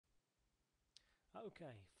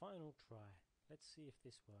Okay, final try. Let's see if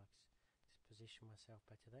this works. Just position myself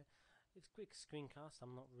better there. It's a quick screencast.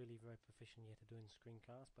 I'm not really very proficient yet at doing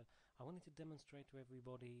screencasts, but I wanted to demonstrate to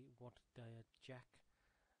everybody what the jack,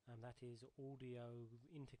 that is audio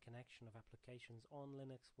interconnection of applications on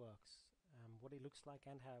Linux works, what it looks like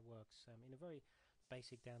and how it works in a very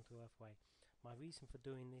basic down-to-earth way. My reason for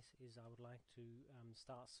doing this is I would like to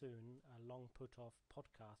start soon a long put-off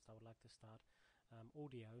podcast. I would like to start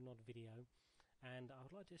audio, not video, and I would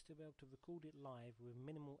like just to be able to record it live with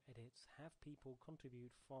minimal edits, have people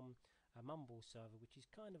contribute from a Mumble server, which is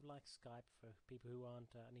kind of like Skype for people who aren't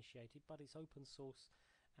initiated, but it's open source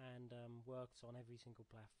and works on every single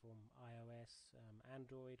platform: iOS,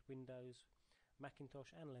 Android, Windows, Macintosh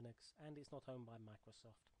and Linux, and it's not owned by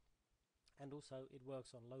Microsoft. And also it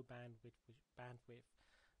works on low bandwidth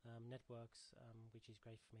networks, which is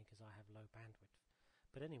great for me because I have low bandwidth.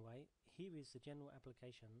 But anyway, here is the general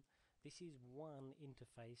application. This is one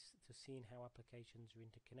interface to seeing how applications are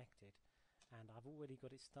interconnected, and I've already got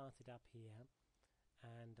it started up here.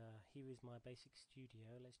 And here is my basic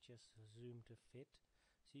studio. Let's just zoom to fit.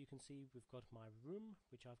 So you can see we've got my room,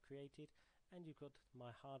 which I've created, and you've got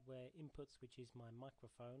my hardware inputs, which is my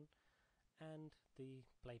microphone, and the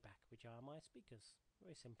playback, which are my speakers.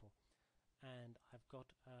 Very simple. And I've got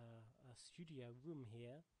a studio room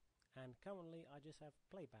here, and currently I just have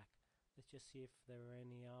playback. Let's just see if there are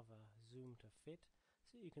any other zoom to fit.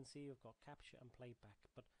 So you can see we've got capture and playback,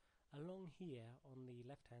 but along here on the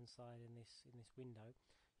left hand side in this window,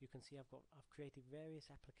 you can see I've created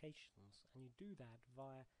various applications, and you do that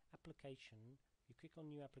via application. You click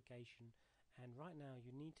on new application, and right now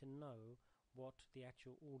you need to know what the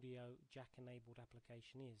actual audio jack enabled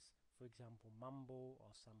application is. For example, Mumble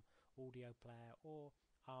or some audio player, or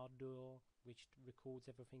Ardour, which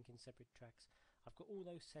records everything in separate tracks. I've got all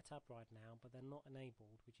those set up right now, but they're not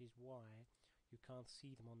enabled, which is why you can't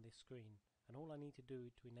see them on this screen. And all I need to do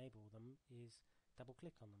to enable them is double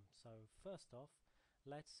click on them. So first off,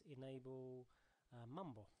 let's enable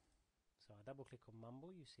Mumble. So I double click on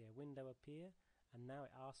Mumble, you see a window appear, and now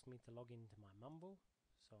it asks me to log into my Mumble.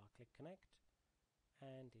 So I click connect,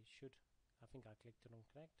 and it should, I think I clicked it on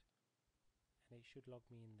connect, and it should log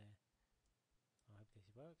me in there. I hope this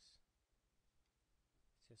works.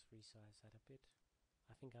 Let's just resize that a bit.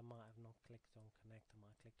 I think I might have not clicked on connect, I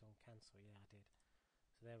might have clicked on cancel. Yeah, I did.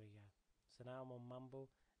 So there we go. So now I'm on Mumble,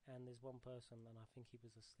 and there's one person, and I think he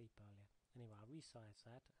was asleep earlier. Anyway, I'll resize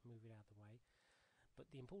that and move it out of the way. But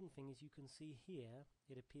the important thing is you can see here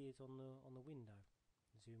it appears on the window.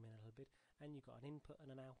 Zoom in a little bit, and you've got an input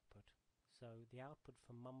and an output. So the output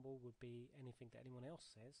from Mumble would be anything that anyone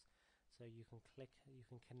else says. So you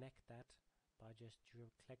can connect that by just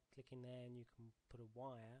clicking there, and you can put a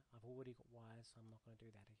wire. I've already got wires, so I'm not going to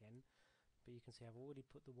do that again. But you can see I've already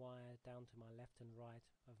put the wire down to my left and right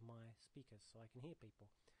of my speakers, so I can hear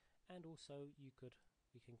people. And also we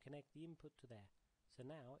can connect the input to there. So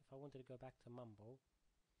now, if I wanted to go back to Mumble,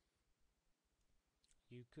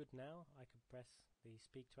 I could press the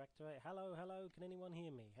speak to activate. Hello, hello, can anyone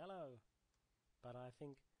hear me? Hello. But I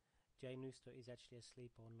think Jay Nooster is actually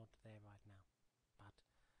asleep or not there right now. But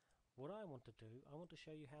what I want to do, I want to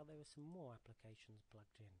show you how there are some more applications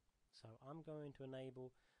plugged in. So I'm going to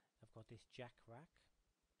enable, I've got this jack rack,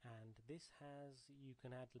 and this you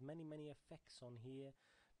can add many effects on here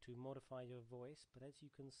to modify your voice. But as you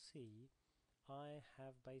can see, I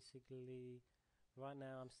have basically, right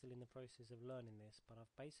now I'm still in the process of learning this, but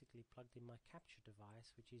I've basically plugged in my capture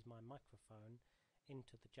device, which is my microphone,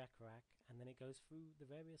 into the jack rack, and then it goes through the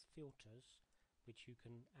various filters which you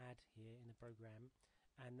can add here in the program,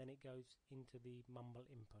 and then it goes into the Mumble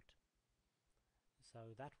input.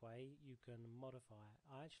 So that way you can modify.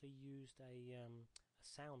 I actually used a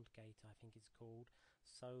sound gate, I think it's called,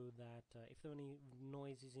 so that if there are any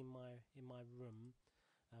noises in my room,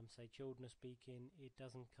 say children are speaking, it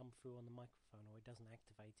doesn't come through on the microphone, or it doesn't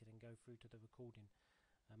activate it and go through to the recording.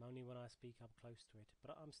 Only when I speak up close to it.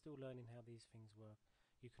 But I'm still learning how these things work.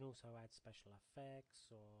 You can also add special effects,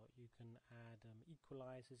 or you can add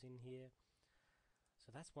equalizers in here.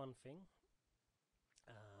 So that's one thing.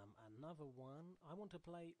 Another one, I want to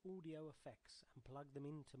play audio effects and plug them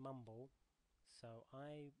into Mumble. So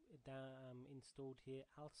I installed here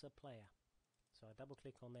awsem player. So I double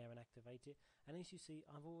click on there and activate it, and as you see,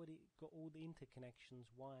 I've already got all the interconnections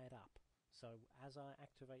wired up. So as I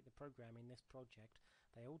activate the program in this project,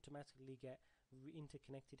 they automatically get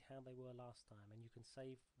interconnected how they were last time, and you can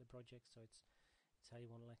save the project so it's how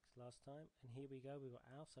you want it like last time. And here we go, we've got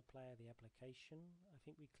awsem player, the application. I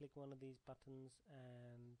think we click one of these buttons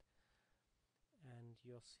and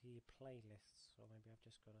you'll see playlists, or maybe I've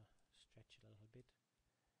just got to stretch it a little bit.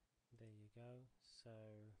 There you go. So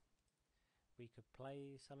we could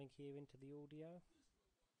play something here into the audio.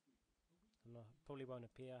 Probably won't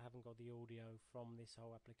appear. I haven't got the audio from this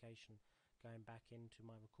whole application going back into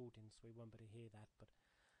my recording, so we won't be able to hear that. But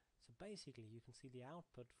so basically you can see the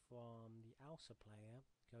output from the awsem player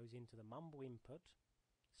goes into the Mumble input,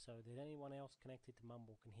 so that anyone else connected to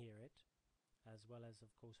Mumble can hear it, as well as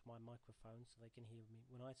of course my microphone, so they can hear me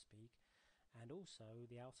when I speak. And also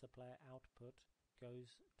the awsem player output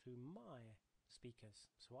goes to my speakers,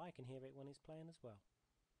 so I can hear it when it's playing as well.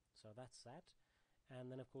 So that's that. And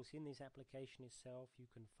then of course in this application itself you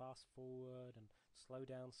can fast forward and slow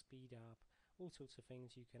down, speed up, all sorts of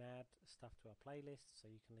things. You can add stuff to a playlist, so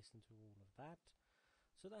you can listen to all of that.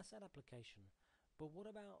 So that's that application. But what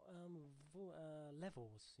about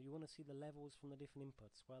levels? You want to see the levels from the different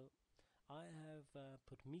inputs. Well, I have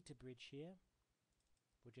put meter bridge here.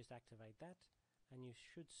 We'll just activate that, and you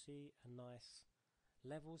should see a nice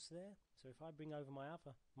levels there. So if I bring over my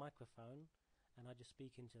other microphone and I just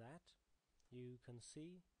speak into that, you can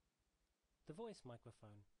see the voice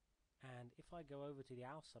microphone. And if I go over to the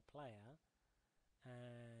awsem player,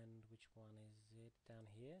 and which one is it down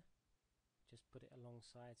here, just put it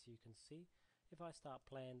alongside so you can see. If I start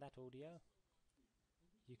playing that audio,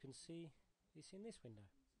 you can see it's in this window.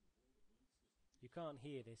 You can't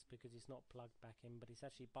hear this because it's not plugged back in, but it's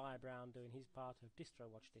actually Buy Brown doing his part of Distro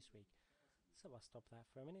Watch this week. So I'll stop that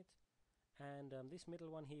for a minute. And this middle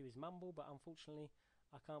one here is Mumble, but unfortunately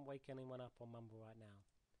I can't wake anyone up on Mumble right now.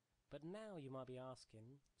 But now you might be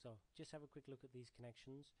asking, so just have a quick look at these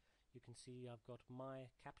connections. You can see I've got my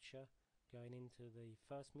capture going into the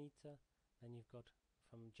first meter, then you've got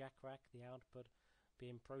from Jackrack the output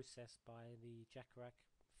being processed by the Jackrack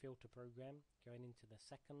filter program going into the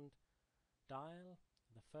second dial.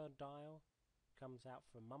 The third dial comes out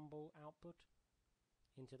from Mumble output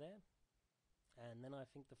into there. And then I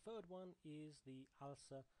think the third one is the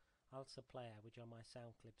awsem player, which are my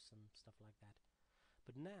sound clips and stuff like that.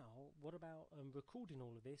 But now, what about recording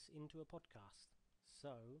all of this into a podcast?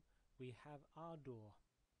 So we have our door.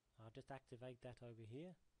 I'll just activate that over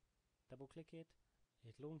here. Double click it.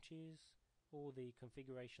 It launches. All the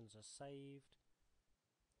configurations are saved.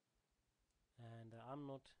 And I'm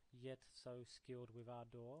not yet so skilled with our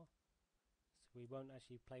door, so we won't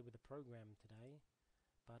actually play with the program today.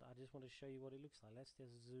 But I just want to show you what it looks like. Let's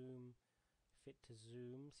just zoom, fit to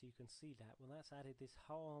zoom, so you can see that. Well, that's added this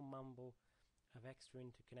whole mumble of extra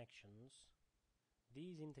interconnections.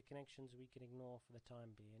 These interconnections we can ignore for the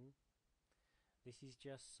time being. This is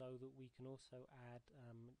just so that we can also add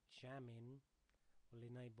jamming. We'll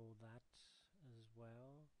enable that as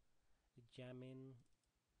well. Jamming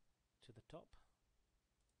to the top.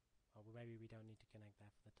 Oh, well, maybe we don't need to connect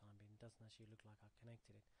that for the time being. It doesn't actually look like I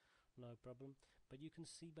connected it. No problem. But you can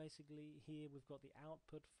see basically here we've got the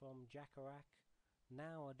output from Jackrack.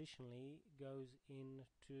 Now additionally goes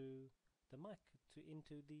into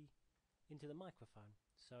the into the microphone.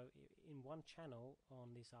 So in one channel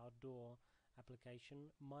on this outdoor application,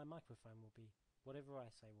 my microphone will be, whatever I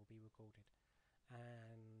say will be recorded.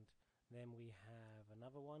 And then we have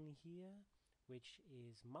another one here, which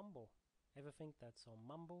is Mumble. Everything that's on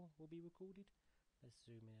Mumble will be recorded. Let's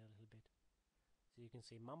zoom in a little bit. So you can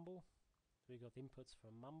see Mumble. So we've got inputs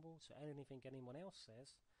from Mumble. So anything anyone else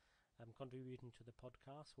says contributing to the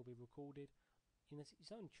podcast will be recorded in its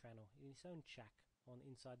own channel, in its own track on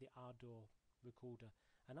inside the Ardour recorder.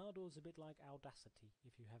 And Ardour is a bit like Audacity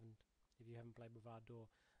if you haven't played with Ardour.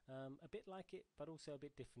 A bit like it, but also a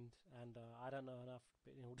bit different. And I don't know enough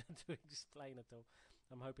in order to explain it all.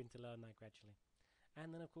 I'm hoping to learn that gradually. And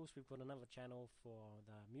then of course we've got another channel for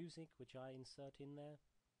the music, which I insert in there.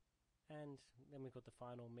 And then we've got the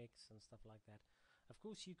final mix and stuff like that. Of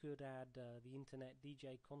course you could add the internet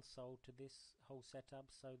DJ console to this whole setup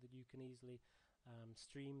so that you can easily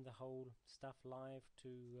stream the whole stuff live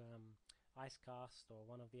to Icecast or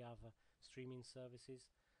one of the other streaming services.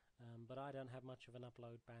 But I don't have much of an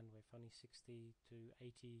upload bandwidth, only 60 to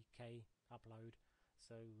 80k upload.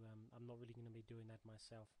 So I'm not really going to be doing that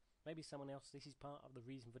myself. Maybe someone else. This is part of the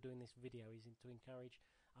reason for doing this video, is to encourage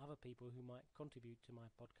other people who might contribute to my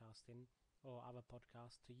podcasting or other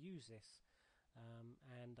podcasts to use this.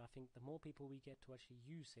 And I think the more people we get to actually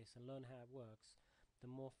use this and learn how it works, the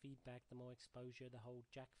more feedback, the more exposure the whole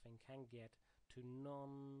Jack thing can get to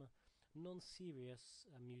non-serious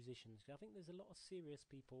musicians. I think there's a lot of serious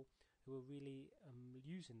people who are really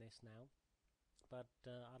using this now, but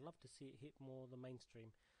I'd love to see it hit more the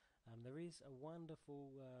mainstream. There is a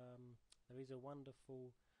wonderful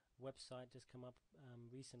website just come up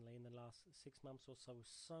recently in the last 6 months or so with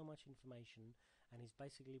so much information, and it's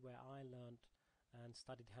basically where I learnt and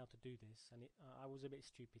studied how to do this, and I was a bit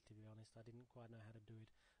stupid, to be honest. I didn't quite know how to do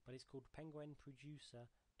it, but it's called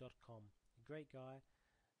penguinproducer.com. A great guy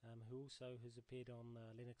who also has appeared on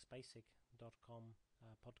linuxbasic.com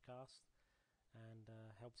podcast and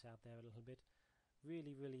helps out there a little bit.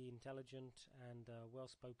 Really, really intelligent and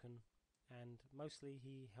well spoken, and mostly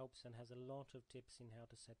he helps and has a lot of tips in how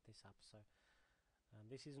to set this up. So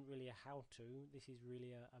this isn't really a how-to, this is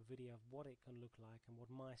really a video of what it can look like and what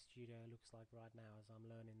my studio looks like right now as I'm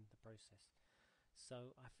learning the process.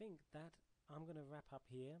 So I think that I'm going to wrap up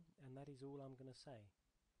here, and that is all I'm going to say.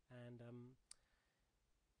 And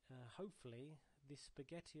hopefully this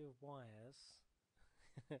spaghetti of wires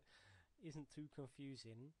isn't too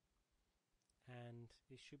confusing, and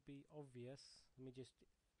it should be obvious. Let me just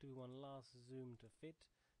do one last zoom to fit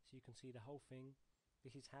so you can see the whole thing.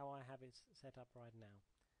 This is how I have it set up right now,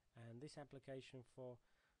 and this application for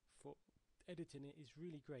editing it is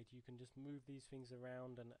really great. You can just move these things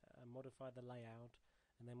around and modify the layout,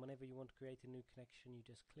 and then whenever you want to create a new connection, you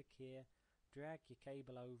just click here, drag your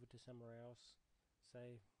cable over to somewhere else,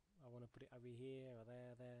 say I want to put it over here or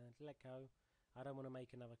there, let go. I don't want to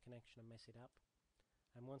make another connection and mess it up.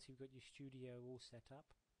 And once you've got your studio all set up,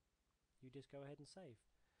 you just go ahead and save.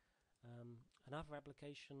 Another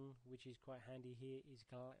application which is quite handy here is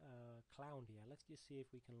Cloudia. Let's just see if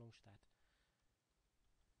we can launch that.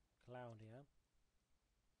 Cloudia.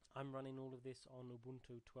 I'm running all of this on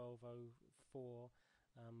Ubuntu 12.04,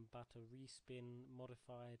 but a respin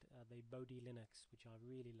modified the Bodhi Linux, which I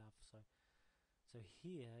really love. So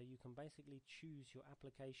here you can basically choose your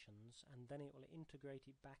applications, and then it will integrate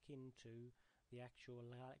it back into the actual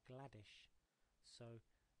Gladish. So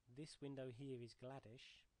this window here is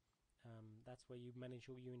Gladish. That's where you manage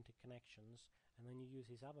all your interconnections, and then you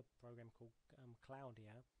use this other program called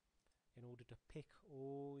Cloudia in order to pick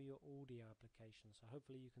all your audio applications. So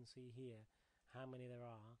hopefully you can see here how many there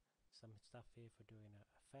are. Some stuff here for doing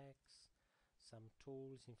effects, some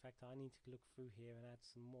tools. In fact, I need to look through here and add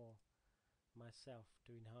some more myself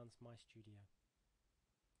to enhance my studio.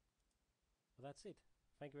 Well, that's it.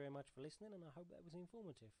 Thank you very much for listening, and I hope that was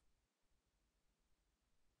informative.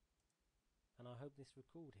 And I hope this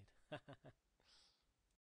recorded.